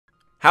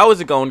How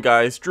is it going,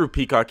 guys? Drew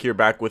Peacock here,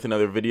 back with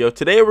another video.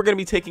 Today we're going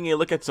to be taking a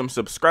look at some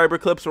subscriber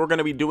clips. We're going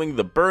to be doing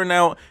the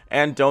Burnout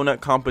and Donut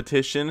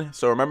competition.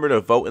 So remember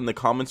to vote in the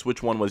comments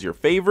which one was your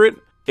favorite.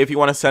 If you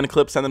want to send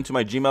clips, send them to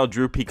my Gmail,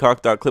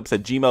 drewpeacock.clips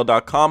at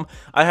gmail.com.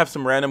 I have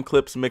some random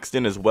clips mixed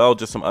in as well,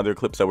 just some other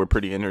clips that were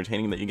pretty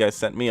entertaining that you guys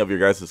sent me of your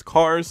guys'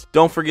 cars.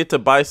 Don't forget to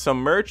buy some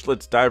merch.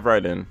 Let's dive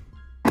right in.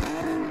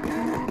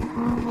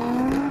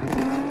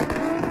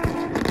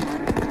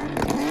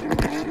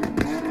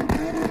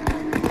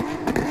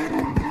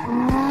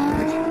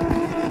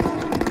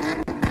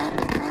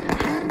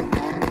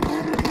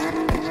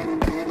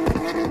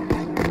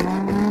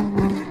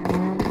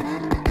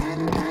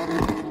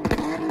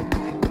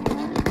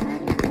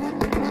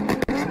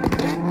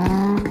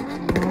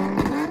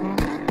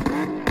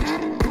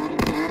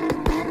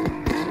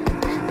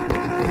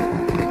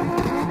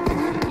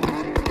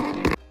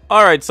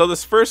 Alright, so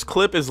this first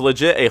clip is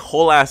legit a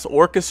whole ass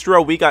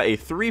orchestra. We got a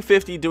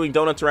 350 doing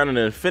donuts around an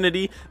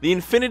Infinity. The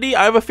Infinity,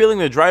 I have a feeling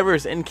the driver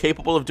is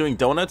incapable of doing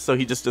donuts, so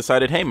he just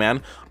decided, hey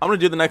man, I'm gonna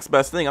do the next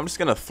best thing. I'm just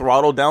gonna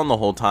throttle down the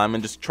whole time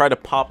and just try to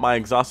pop my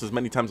exhaust as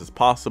many times as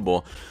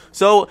possible.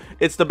 So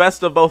it's the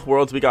best of both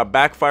worlds. We got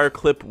backfire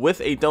clip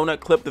with a donut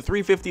clip. The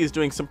 350 is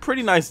doing some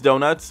pretty nice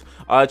donuts.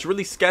 It's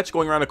really sketch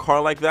going around a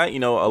car like that. You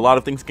know, a lot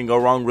of things can go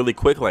wrong really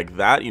quick like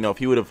that. You know, if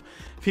he would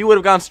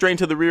have gone straight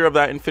into the rear of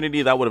that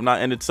Infinity, that would have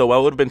not ended so well.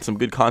 It would have been some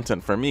good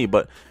content for me.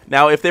 But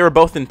now if they were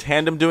both in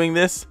tandem doing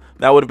this,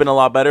 that would have been a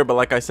lot better. But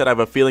like I said, I have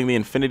a feeling the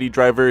Infinity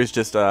driver is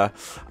just, I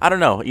don't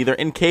know, either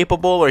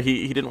incapable or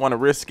he didn't want to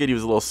risk it. He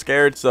was a little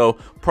scared. So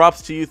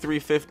props to you,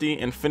 350.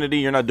 Infinity,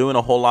 you're not doing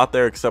a whole lot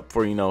there except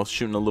for, you know,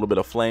 shooting a little bit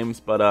of flames.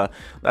 But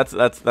that's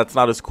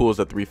not as cool as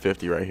the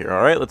 350 right here.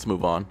 All right, let's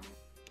move on.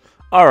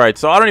 Alright,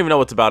 so I don't even know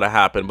what's about to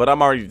happen, but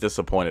I'm already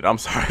disappointed. I'm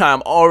sorry,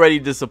 I'm already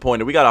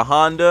disappointed. We got a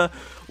Honda.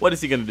 What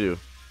is he going to do?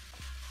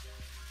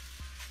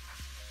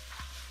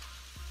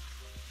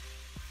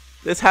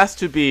 This has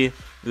to be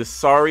the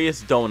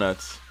sorriest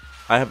donuts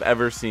I have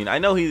ever seen. I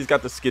know he's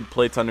got the skid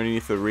plates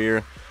underneath the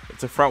rear.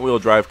 It's a front wheel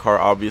drive car,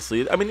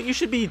 obviously. I mean, you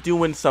should be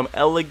doing some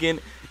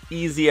elegant,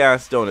 easy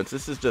ass donuts.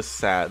 This is just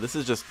sad. This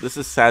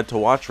is sad to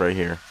watch right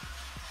here.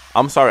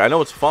 I'm sorry. I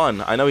know it's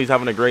fun. I know he's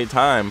having a great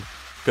time,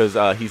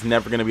 because he's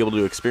never going to be able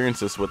to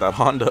experience this with that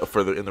Honda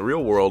in the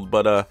real world.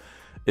 But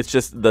it's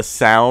just the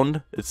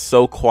sound. It's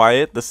so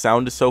quiet. The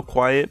sound is so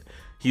quiet.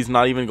 He's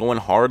not even going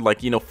hard.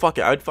 Like, you know, fuck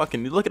it. I'd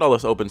fucking look at all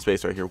this open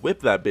space right here.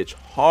 Whip that bitch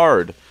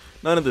hard.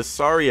 None of this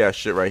sorry ass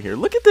shit right here.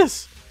 Look at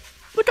this.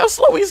 Look how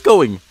slow he's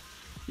going.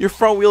 Your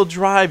front wheel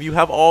drive. You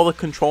have all the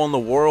control in the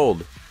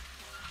world.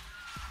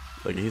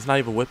 Look, he's not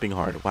even whipping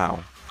hard.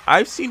 Wow.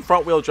 I've seen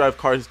front wheel drive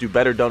cars do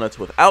better donuts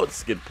without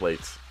skid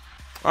plates.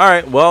 All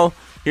right, well,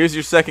 here's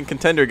your second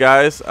contender,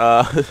 guys.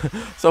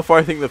 So far,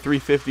 I think the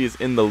 350 is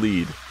in the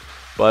lead,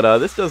 but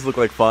this does look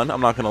like fun. I'm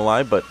not gonna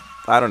lie, but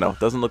I don't know.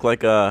 Doesn't look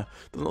like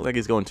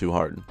he's going too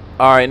hard.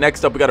 All right,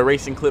 next up, we got a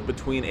racing clip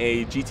between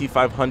a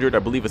GT500, I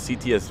believe a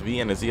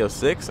CTSV, and a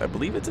Z06. I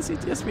believe it's a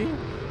CTSV.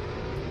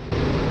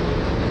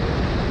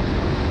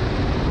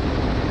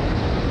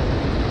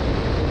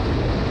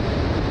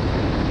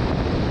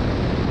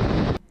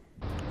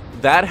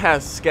 That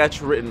has sketch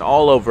written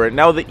all over it.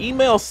 Now, the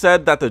email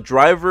said that the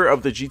driver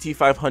of the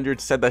GT500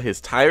 said that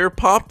his tire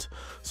popped.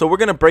 So we're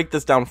going to break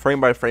this down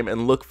frame by frame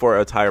and look for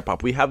a tire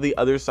pop. We have the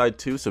other side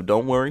too, so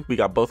don't worry. We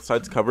got both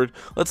sides covered.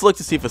 Let's look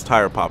to see if his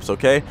tire pops,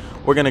 okay?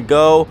 We're going to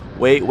go.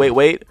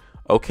 Wait.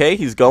 Okay,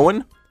 he's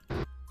going.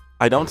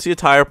 I don't see a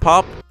tire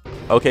pop.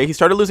 Okay, he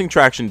started losing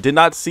traction. Did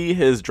not see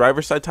his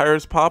driver's side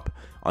tires pop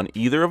on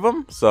either of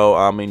them. So,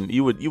 I mean,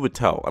 you would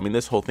tell. I mean,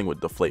 this whole thing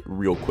would deflate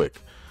real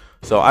quick.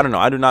 So I don't know.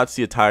 I do not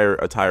see a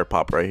tire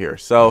pop right here.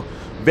 So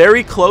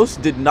very close.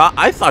 Did not.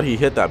 I thought he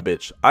hit that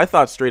bitch. I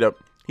thought straight up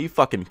he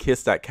fucking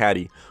kissed that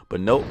caddy. But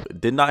nope,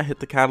 did not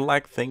hit the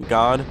Cadillac. Thank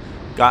God.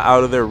 Got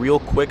out of there real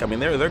quick. I mean,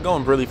 they're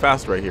going really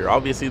fast right here.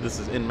 Obviously, this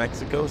is in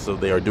Mexico, so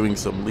they are doing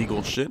some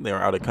legal shit. They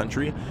are out of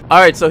country. All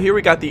right, so here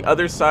we got the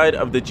other side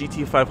of the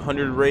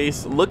GT500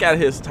 race. Look at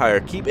his tire.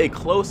 Keep a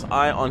close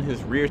eye on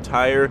his rear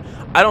tire.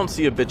 I don't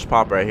see a bitch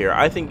pop right here.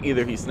 I think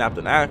either he snapped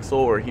an axle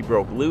or he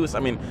broke loose. I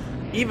mean,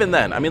 even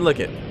then, I mean, look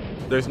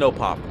there's no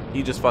pop.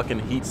 He just fucking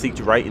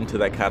heat-seeked right into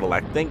that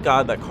Cadillac. Thank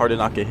God that car did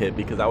not get hit,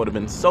 because that would have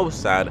been so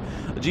sad.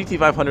 The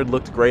GT500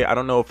 looked great. I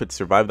don't know if it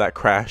survived that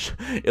crash.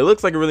 It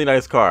looks like a really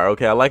nice car.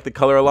 Okay, I like the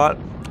color a lot.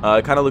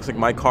 It kind of looks like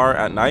my car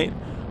at night.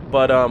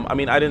 But, I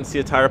mean, I didn't see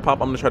a tire pop.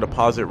 I'm going to try to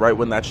pause it right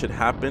when that shit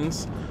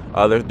happens.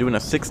 They're doing a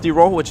 60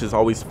 roll, which is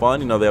always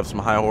fun. You know, they have some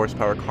high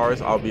horsepower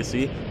cars,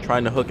 obviously.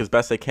 Trying to hook as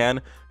best they can.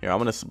 Here, I'm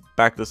going to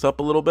back this up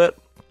a little bit.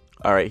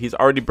 All right, he's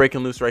already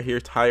breaking loose right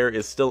here. Tire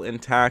is still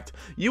intact.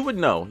 You would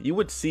know. You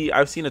would see.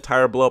 I've seen a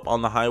tire blow up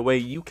on the highway.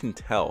 You can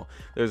tell.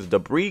 There's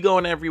debris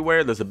going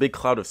everywhere. There's a big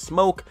cloud of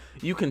smoke.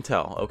 You can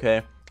tell,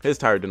 okay? His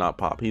tire did not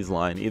pop. He's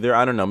lying. Either,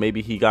 I don't know,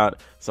 maybe he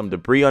got some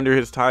debris under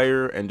his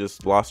tire and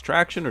just lost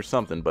traction or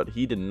something, but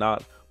he did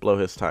not blow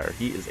his tire.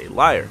 He is a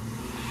liar.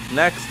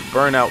 Next,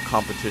 Burnout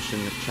competition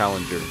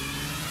challenger.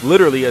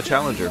 Literally a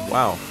challenger.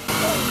 Wow.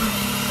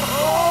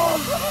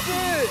 Oh,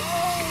 shit!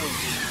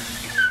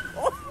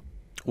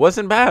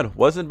 Wasn't bad.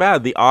 Wasn't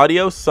bad. The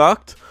audio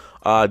sucked.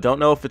 Don't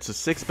know if it's a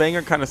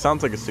 6-banger. Kind of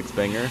sounds like a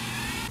 6-banger.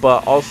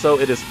 But also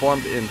it is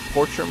formed in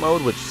portrait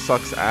mode, which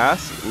sucks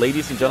ass.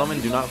 Ladies and gentlemen,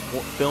 do not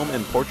film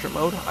in portrait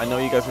mode. I know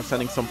you guys are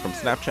sending some from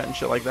Snapchat and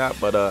shit like that,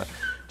 but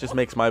just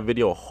makes my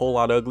video a whole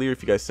lot uglier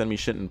if you guys send me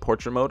shit in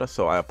portrait mode.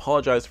 So I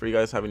apologize for you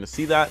guys having to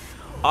see that.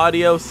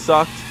 Audio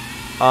sucked.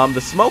 The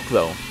smoke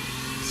though,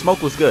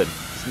 smoke was good.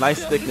 It's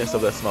nice thickness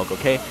of that smoke.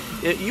 Okay,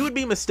 you would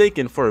be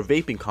mistaken for a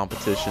vaping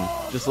competition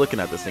just looking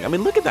at this thing. I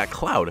mean, look at that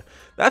cloud.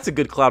 That's a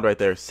good cloud right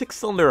there.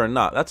 6-cylinder or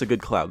not, that's a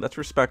good cloud. That's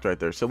respect right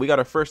there. So we got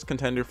our first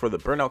contender for the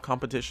Burnout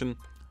competition,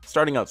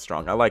 starting out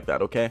strong. I like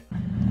that. Okay.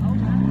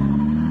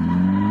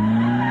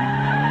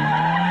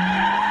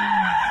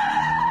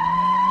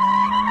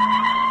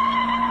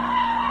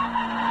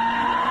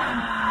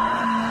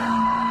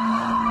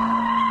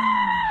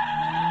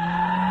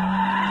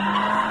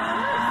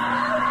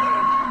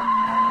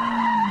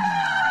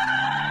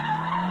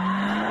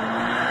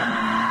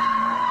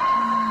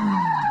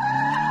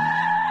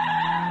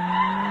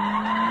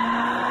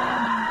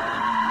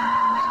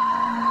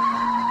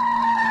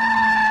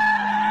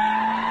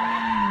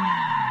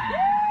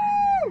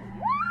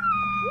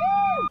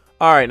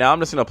 Alright, now I'm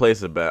just going to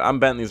place a bet. I'm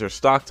betting these are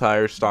stock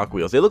tires, stock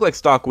wheels. They look like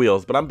stock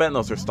wheels, but I'm betting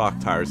those are stock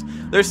tires.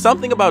 There's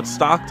something about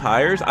stock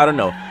tires, I don't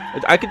know.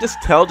 I could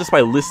just tell just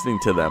by listening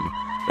to them.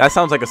 That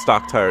sounds like a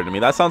stock tire to me.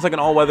 That sounds like an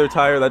all-weather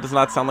tire. That does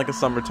not sound like a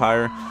summer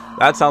tire.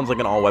 That sounds like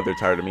an all-weather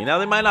tire to me. Now,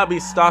 they might not be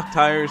stock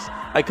tires.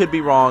 I could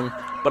be wrong,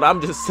 but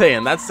I'm just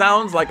saying. That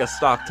sounds like a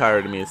stock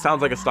tire to me. It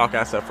sounds like a stock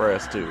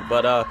SFRS too.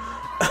 But,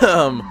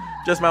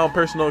 just my own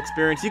personal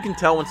experience. You can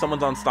tell when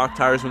someone's on stock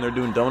tires when they're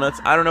doing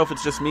donuts. I don't know if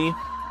it's just me,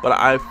 but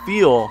I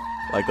feel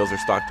like those are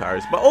stock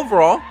tires. But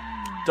overall,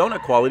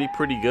 donut quality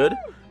pretty good.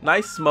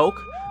 Nice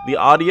smoke. The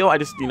audio, I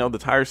just, you know, the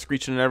tires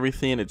screeching and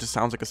everything, it just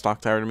sounds like a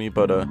stock tire to me.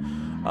 But I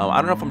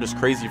don't know if I'm just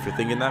crazy for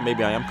thinking that.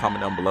 Maybe I am.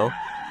 Comment down below.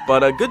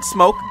 But good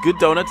smoke, good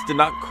donuts, did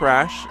not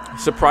crash.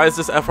 Surprised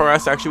this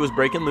FRS actually was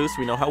breaking loose.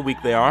 We know how weak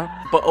they are.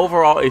 But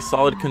overall, a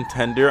solid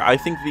contender. I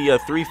think the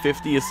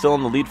 350 is still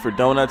in the lead for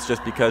donuts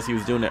just because he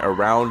was doing it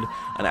around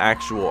an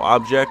actual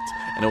object.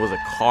 And it was a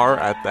car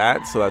at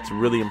that, so that's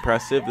really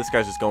impressive. This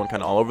guy's just going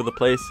kind of all over the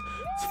place.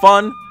 It's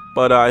fun,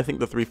 but I think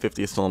the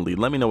 350 is still in the lead.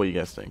 Let me know what you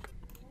guys think.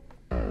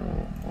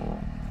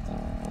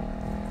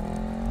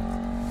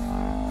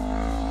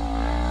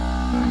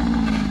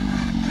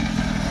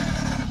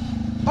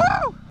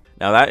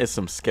 Now that is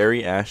some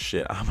scary ass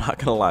shit. I'm not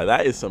gonna lie,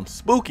 that is some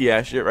spooky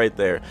ass shit right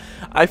there.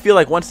 I feel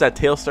like once that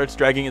tail starts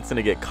dragging, it's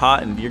gonna get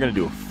caught and you're gonna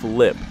do a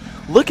flip.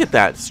 Look at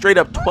that, straight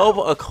up 12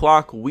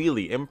 o'clock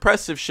wheelie.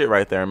 Impressive shit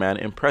right there, man.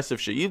 Impressive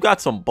shit. You've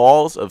got some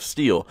balls of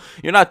steel.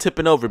 You're not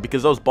tipping over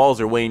because those balls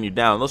are weighing you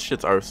down. Those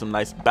shits are some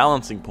nice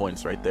balancing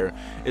points right there.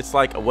 It's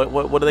like, what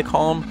do they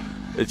call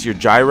them? It's your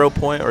gyro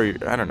point, or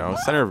your, I don't know,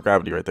 center of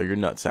gravity right there, your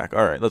nutsack.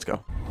 All right, let's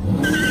go.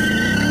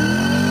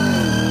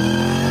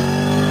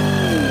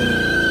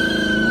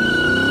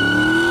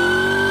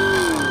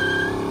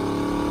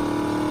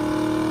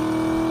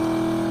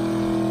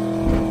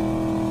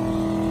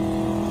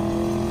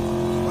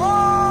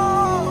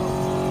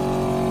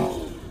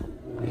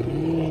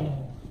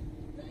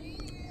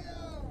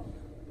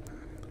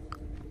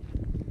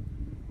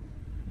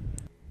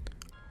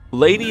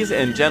 Ladies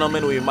and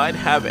gentlemen, we might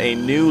have a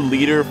new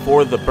leader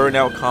for the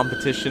Burnout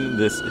competition.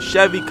 This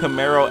Chevy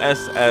Camaro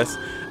SS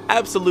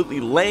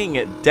absolutely laying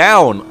it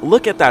down.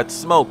 Look at that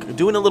smoke.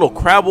 Doing a little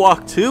crab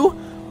walk too.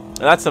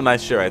 That's some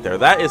nice shit right there.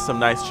 That is some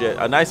nice shit.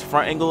 A nice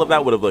front angle of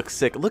that would have looked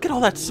sick. Look at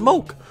all that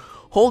smoke.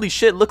 Holy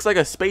shit, looks like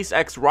a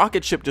SpaceX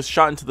rocket ship just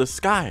shot into the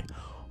sky.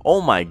 Oh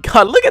my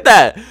god, look at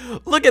that.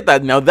 Look at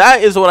that. Now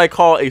that is what I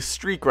call a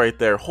streak right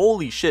there.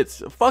 Holy shit.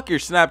 Fuck your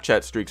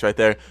Snapchat streaks right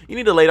there. You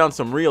need to lay down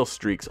some real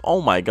streaks.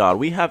 Oh my god,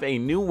 we have a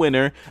new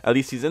winner. At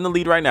least he's in the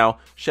lead right now.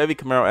 Chevy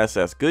Camaro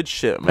SS. Good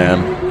shit,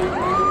 man.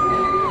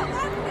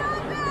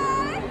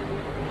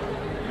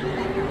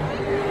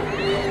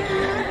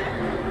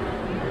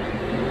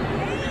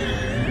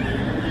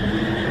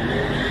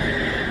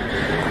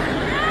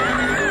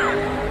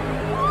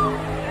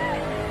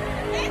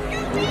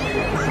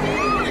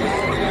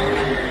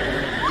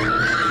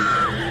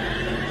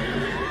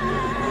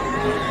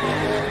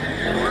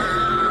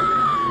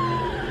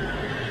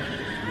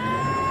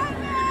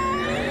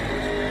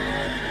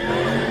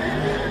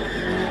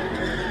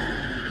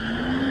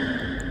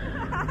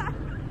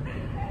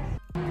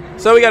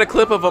 So we got a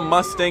clip of a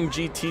Mustang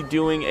GT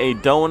doing a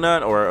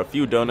donut, or a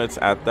few donuts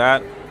at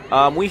that.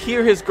 We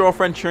hear his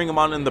girlfriend cheering him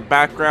on in the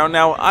background.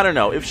 Now, I don't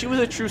know. If she was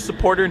a true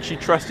supporter and she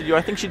trusted you,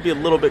 I think she'd be a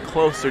little bit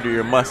closer to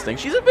your Mustang.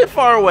 She's a bit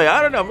far away. I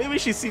don't know. Maybe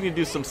she's seen you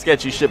do some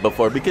sketchy shit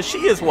before, because she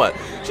is what?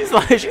 She's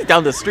like, she's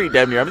down the street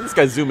damn near. I mean, this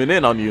guy's zooming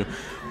in on you.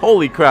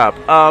 Holy crap.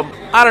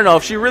 I don't know.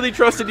 If she really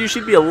trusted you,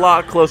 she'd be a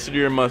lot closer to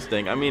your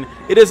Mustang. I mean,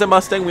 it is a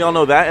Mustang. We all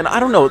know that. And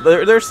I don't know.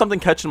 There's something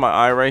catching my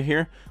eye right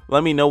here.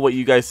 Let me know what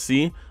you guys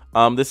see.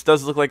 This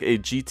does look like a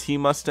GT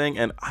Mustang,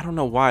 and I don't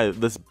know why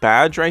this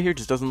badge right here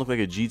just doesn't look like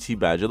a GT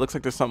badge. It looks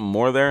like there's something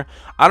more there.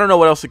 I don't know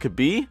what else it could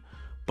be,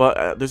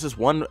 but there's this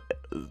one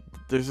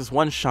there's this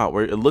one shot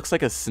where it looks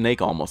like a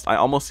snake almost. I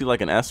almost see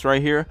like an S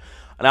right here.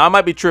 Now I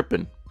might be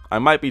tripping.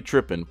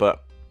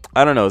 But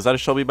I don't know. Is that a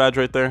Shelby badge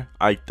right there?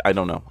 I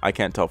don't know. I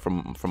can't tell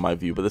from my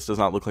view, but this does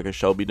not look like a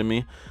Shelby to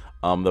me.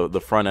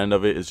 The front end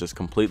of it is just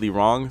completely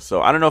wrong.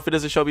 So I don't know if it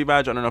is a Shelby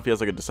badge. I don't know if he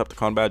has like a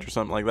Decepticon badge or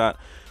something like that.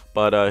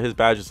 But his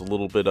badge is a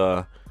little bit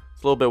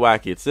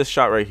wacky. It's this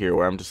shot right here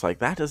where I'm just like,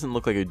 that doesn't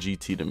look like a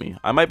GT to me.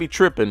 I might be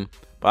tripping,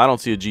 but I don't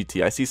see a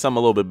GT. I see some a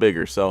little bit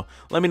bigger. So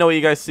let me know what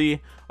you guys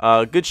see.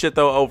 Good shit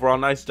though. Overall,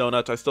 nice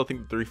donuts. I still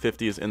think the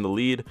 350 is in the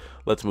lead.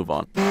 Let's move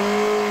on.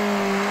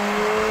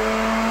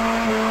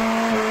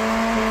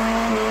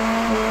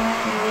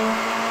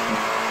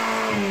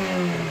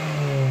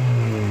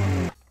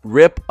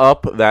 Rip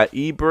up that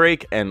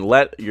e-brake and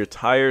let your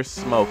tires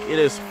smoke. It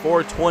is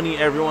 420,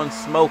 everyone.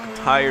 Smoke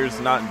tires,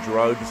 not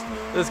drugs.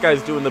 This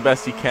guy's doing the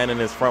best he can in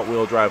his front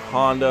wheel drive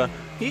Honda.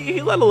 He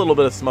let a little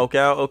bit of smoke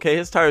out. Okay,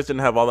 his tires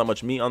didn't have all that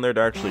much meat on there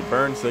to actually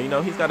burn, so you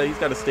know he's gotta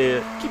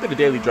keep it a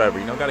daily driver.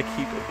 You know, gotta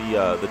keep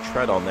the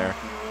tread on there.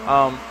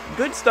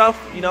 Good stuff.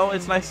 You know,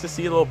 it's nice to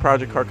see a little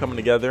project car coming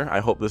together.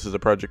 I hope this is a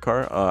project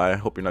car. I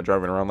hope you're not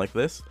driving around like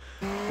this.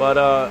 But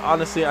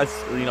honestly,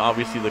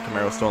 obviously the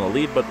Camaro's still in the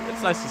lead, but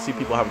it's nice to see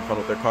people having fun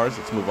with their cars.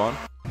 Let's move on.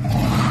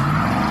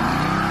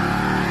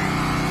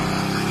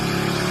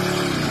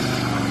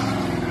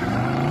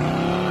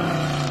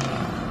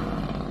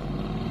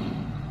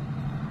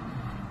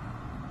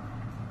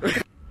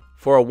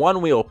 For a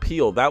one-wheel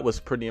peel, that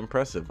was pretty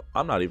impressive.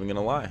 I'm not even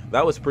gonna lie.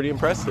 That was pretty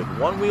impressive.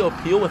 One-wheel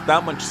peel with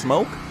that much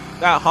smoke?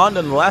 That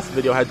Honda in the last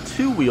video had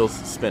 2 wheels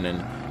spinning,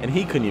 and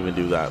he couldn't even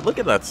do that. Look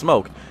at that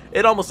smoke.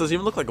 It almost doesn't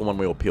even look like a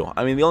one-wheel peel.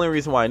 I mean, the only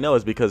reason why I know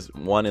is because,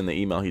 1, in the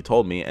email he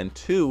told me, and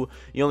 2,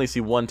 you only see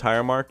 1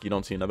 tire mark. You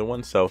don't see another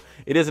one. So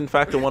it is, in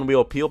fact, a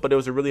one-wheel peel, but it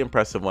was a really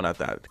impressive one at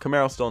that.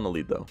 Camaro's still in the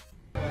lead, though.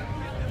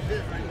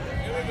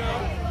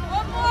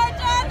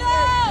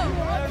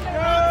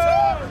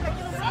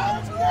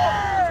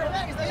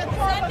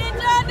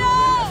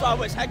 I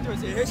wish Hector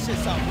was here. His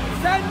shit's up.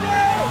 Send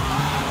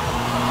it!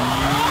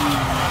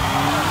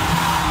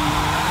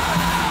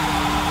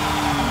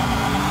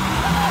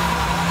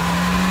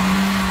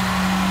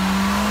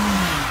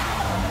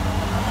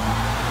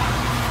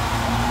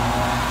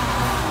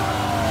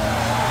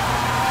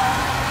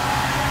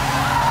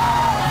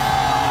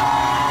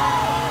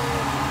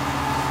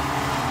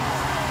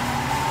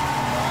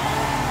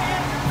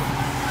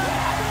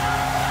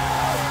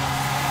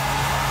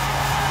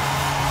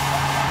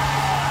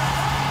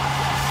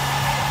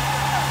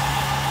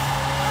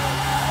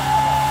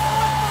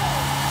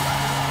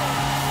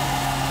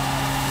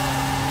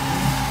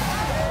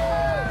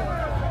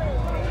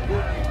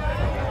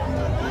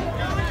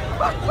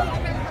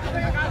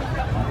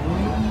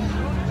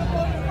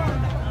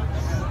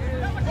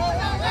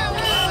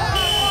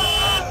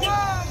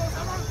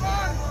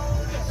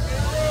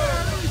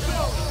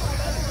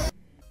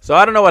 So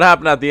I don't know what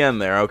happened at the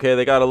end there, okay?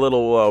 They got a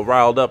little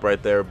riled up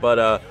right there,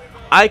 but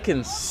I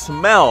can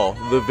smell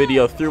the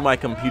video through my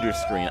computer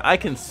screen. I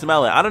can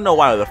smell it. I don't know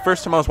why. The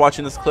first time I was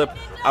watching this clip,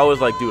 I was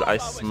like, dude, I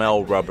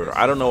smell rubber.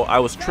 I don't know. I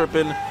was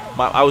tripping.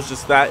 I was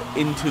just that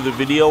into the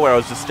video where I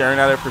was just staring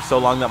at it for so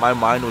long that my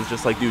mind was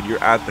just like, dude,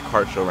 you're at the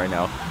car show right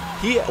now.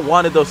 He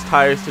wanted those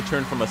tires to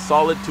turn from a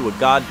solid to a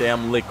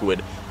goddamn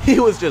liquid. He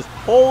was just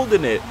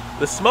holding it.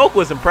 The smoke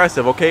was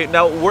impressive, okay?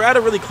 Now, we're at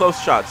a really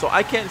close shot, so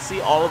I can't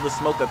see all of the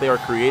smoke that they are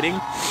creating.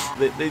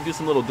 They do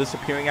some little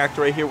disappearing act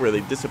right here where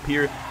they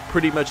disappear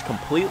pretty much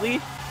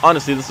completely.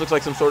 Honestly, this looks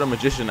like some sort of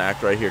magician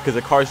act right here because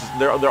the cars,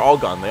 they're all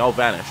gone. They all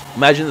vanished.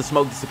 Imagine the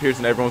smoke disappears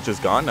and everyone's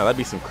just gone. Now, that'd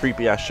be some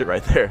creepy ass shit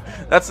right there.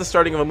 That's the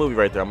starting of a movie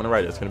right there. I'm going to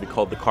write it. It's going to be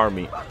called The Car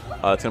Meet.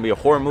 It's going to be a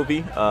horror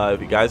movie.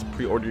 If you guys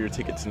pre-order your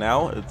tickets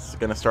now, it's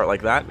going to start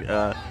like that.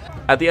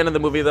 At the end of the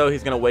movie, though,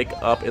 he's going to wake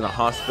up in a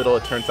hospital.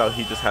 It turns out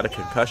he just had a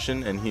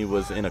concussion and he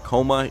was in a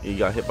coma. He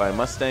got hit by a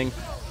Mustang.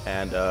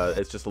 And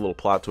it's just a little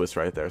plot twist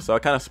right there. So I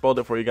kind of spoiled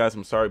it for you guys.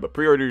 I'm sorry, but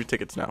pre-order your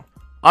tickets now.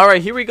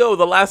 Alright, here we go.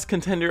 The last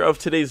contender of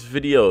today's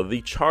video,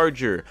 the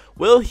Charger.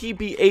 Will he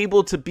be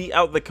able to beat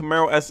out the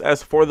Camaro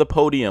SS for the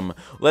podium?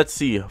 Let's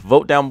see.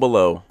 Vote down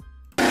below.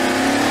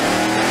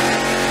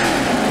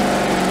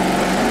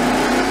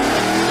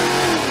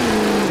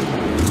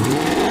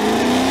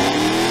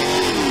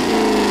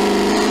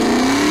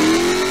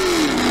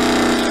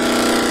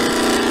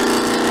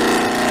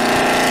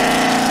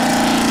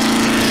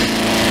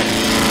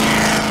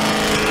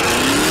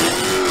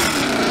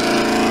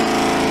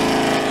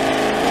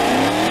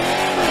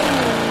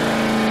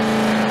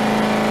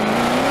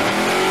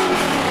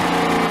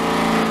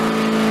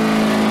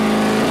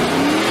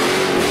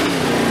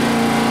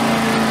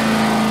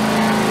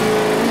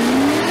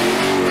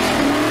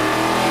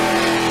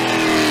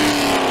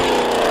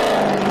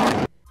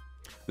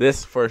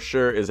 This for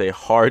sure is a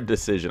hard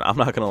decision. I'm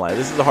not gonna lie,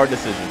 this is a hard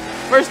decision.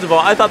 First of all,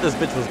 I thought this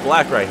bitch was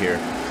black right here.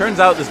 Turns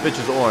out this bitch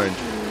is orange.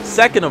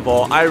 Second of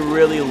all, I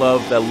really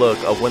love that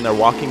look of when they're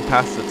walking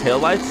past the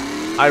taillights.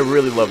 I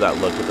really love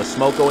that look with the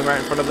smoke going right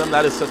in front of them.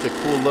 That is such a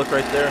cool look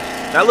right there.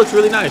 That looks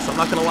really nice, I'm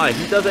not gonna lie.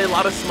 He does a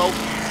lot of smoke,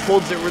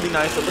 holds it really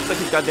nice. It looks like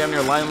he's got damn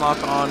near line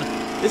lock on.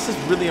 This is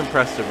really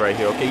impressive right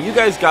here. Okay, you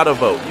guys gotta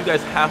vote. You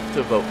guys have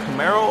to vote.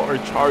 Camaro or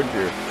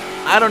Charger?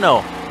 I don't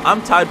know.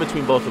 I'm tied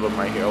between both of them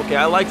right here. Okay,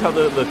 I liked how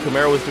the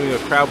Camaro was doing a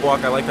crab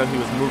walk. I liked how he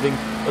was moving,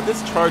 but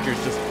this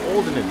Charger's just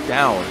holding it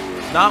down,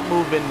 not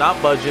moving, not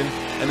budging.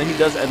 And then he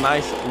does a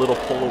nice little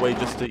pull away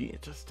just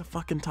to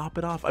fucking top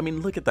it off. I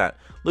mean, look at that.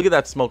 Look at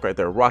that smoke right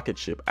there. Rocket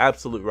ship.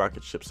 Absolute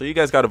rocket ship. So you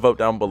guys got to vote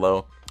down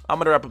below. I'm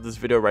going to wrap up this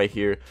video right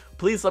here.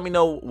 Please let me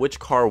know which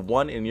car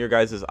won in your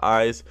guys'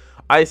 eyes.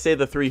 I say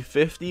the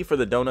 350 for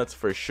the donuts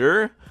for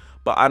sure,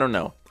 but I don't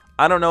know.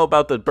 I don't know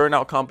about the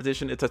Burnout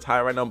competition. It's a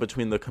tie right now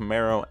between the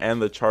Camaro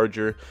and the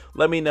Charger.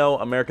 Let me know.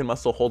 American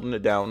Muscle holding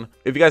it down.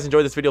 If you guys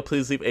enjoyed this video,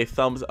 please leave a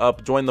thumbs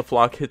up. Join the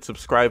flock. Hit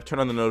subscribe. Turn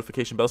on the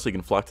notification bell so you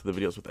can flock to the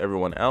videos with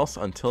everyone else.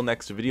 Until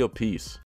next video, peace.